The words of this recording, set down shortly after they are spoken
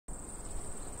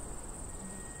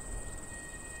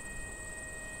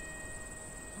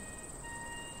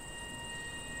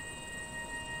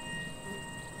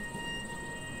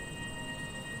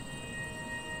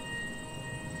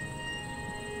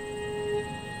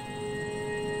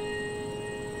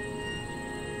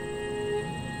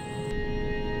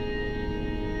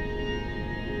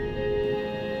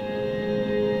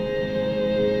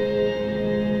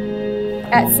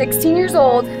At 16 years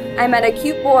old, I met a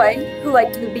cute boy who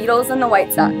liked the Beatles and the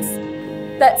White Sox.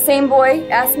 That same boy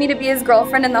asked me to be his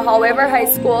girlfriend in the hallway of our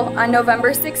high school on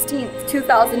November 16th,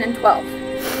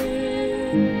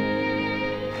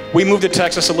 2012. We moved to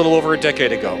Texas a little over a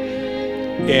decade ago,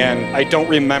 and I don't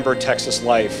remember Texas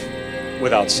life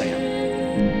without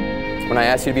Sam. When I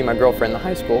asked you to be my girlfriend in the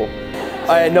high school,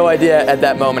 I had no idea at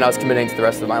that moment I was committing to the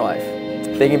rest of my life.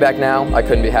 Thinking back now, I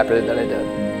couldn't be happier that I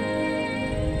did.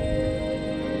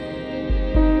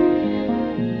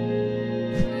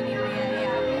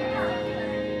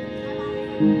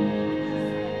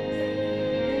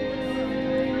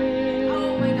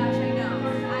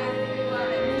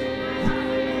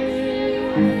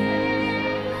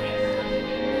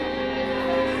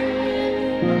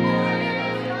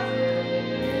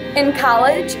 In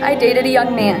college, I dated a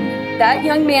young man. That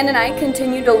young man and I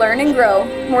continued to learn and grow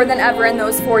more than ever in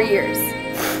those 4 years.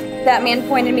 That man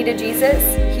pointed me to Jesus.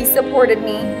 He supported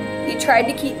me. He tried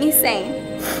to keep me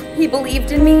sane. He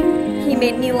believed in me. He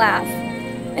made me laugh.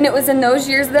 And it was in those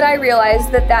years that I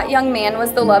realized that that young man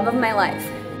was the love of my life.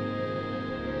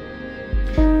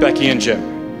 Becky and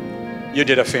Jim, you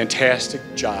did a fantastic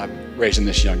job raising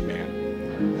this young man.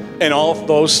 And all of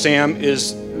those, Sam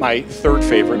is my third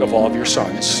favorite of all of your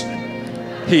sons.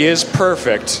 He is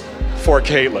perfect for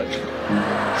Caitlin.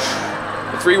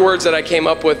 The 3 words that I came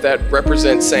up with that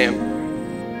represent Sam: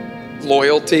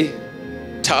 loyalty,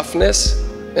 toughness,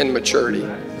 and maturity.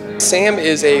 Sam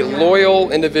is a loyal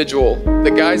individual.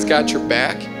 The guy's got your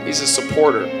back. He's a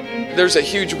supporter. There's a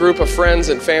huge group of friends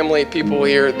and family people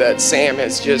here that Sam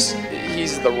has just,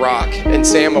 he's the rock. And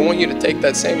Sam, I want you to take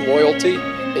that same loyalty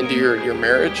into your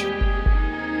marriage.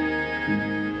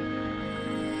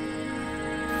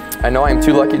 I know I am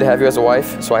too lucky to have you as a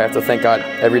wife, so I have to thank God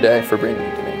every day for bringing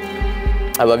you to me.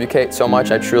 I love you, Cait, so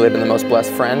much. I truly have been the most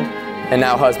blessed friend and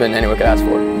now husband anyone could ask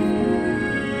for.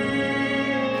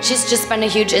 She's just been a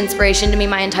huge inspiration to me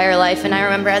my entire life, and I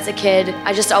remember as a kid,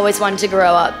 I just always wanted to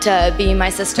grow up to be my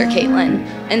sister Caitlin.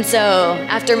 And so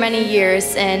after many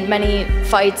years and many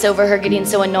fights over her getting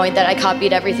so annoyed that I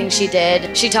copied everything she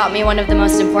did, she taught me one of the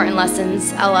most important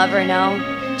lessons I'll ever know.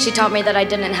 She taught me that I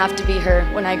didn't have to be her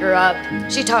when I grew up.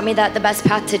 She taught me that the best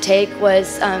path to take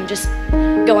was just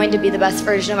going to be the best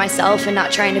version of myself and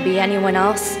not trying to be anyone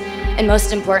else. And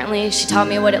most importantly, she taught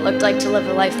me what it looked like to live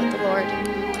a life with the Lord.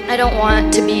 I don't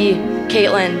want to be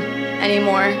Caitlin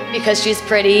anymore because she's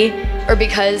pretty or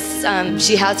because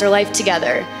she has her life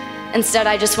together. Instead,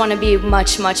 I just want to be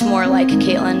much, much more like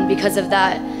Caitlin because of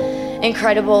that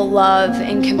incredible love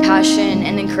and compassion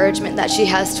and encouragement that she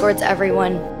has towards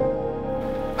everyone.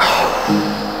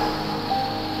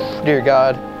 Dear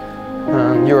God,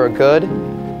 you are good,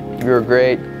 you are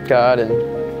great, God, and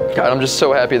God, I'm just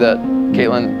so happy that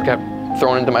Caitlin got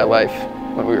thrown into my life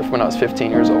when I was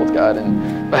 15 years old, God,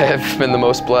 and I have been the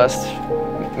most blessed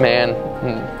man,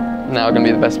 and now going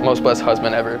to be the most blessed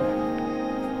husband ever.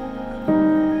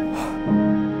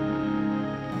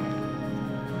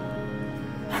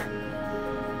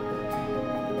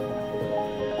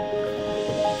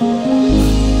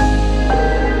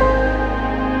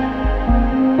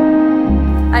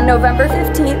 On November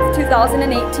 15th,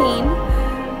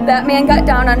 2018, that man got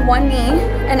down on one knee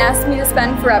and asked me to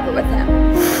spend forever with him.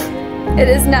 It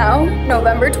is now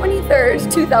November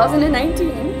 23rd, 2019,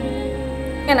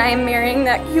 and I am marrying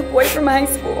that cute boy from high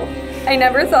school. I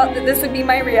never thought that this would be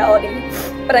my reality,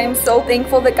 but I am so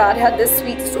thankful that God had this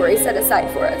sweet story set aside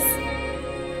for us.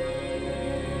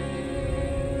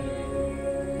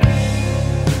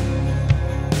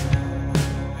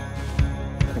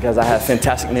 Because I have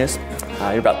fantastic news.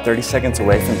 You're about 30 seconds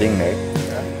away from being married.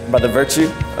 By the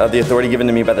virtue of the authority given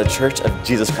to me by the Church of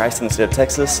Jesus Christ in the state of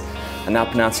Texas, I now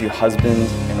pronounce you husband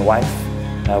and wife.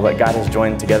 What God has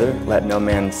joined together, let no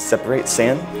man separate.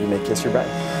 Sam, you may kiss your bride.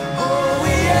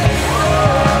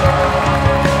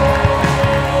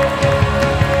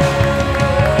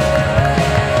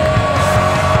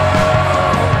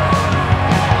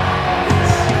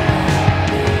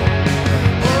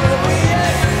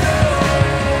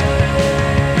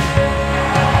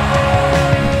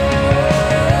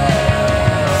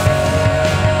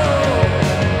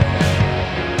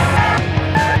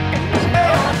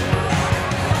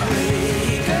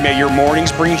 May your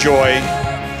mornings bring joy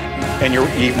and your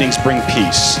evenings bring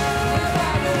peace.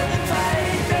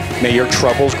 May your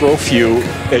troubles grow few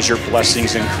as your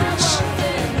blessings increase.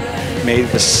 May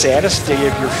the saddest day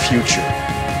of your future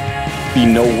be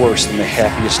no worse than the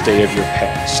happiest day of your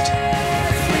past.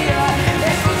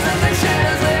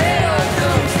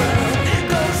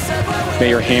 May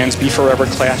your hands be forever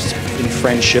clasped in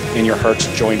friendship and your hearts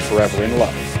joined forever in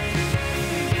love.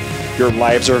 Your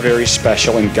lives are very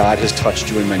special, and God has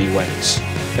touched you in many ways.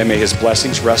 And may His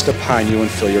blessings rest upon you and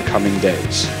fill your coming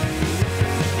days.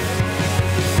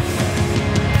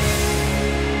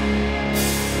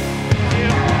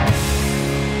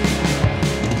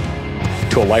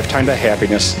 To a lifetime of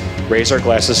happiness, raise our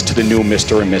glasses to the new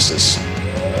Mr. and Mrs.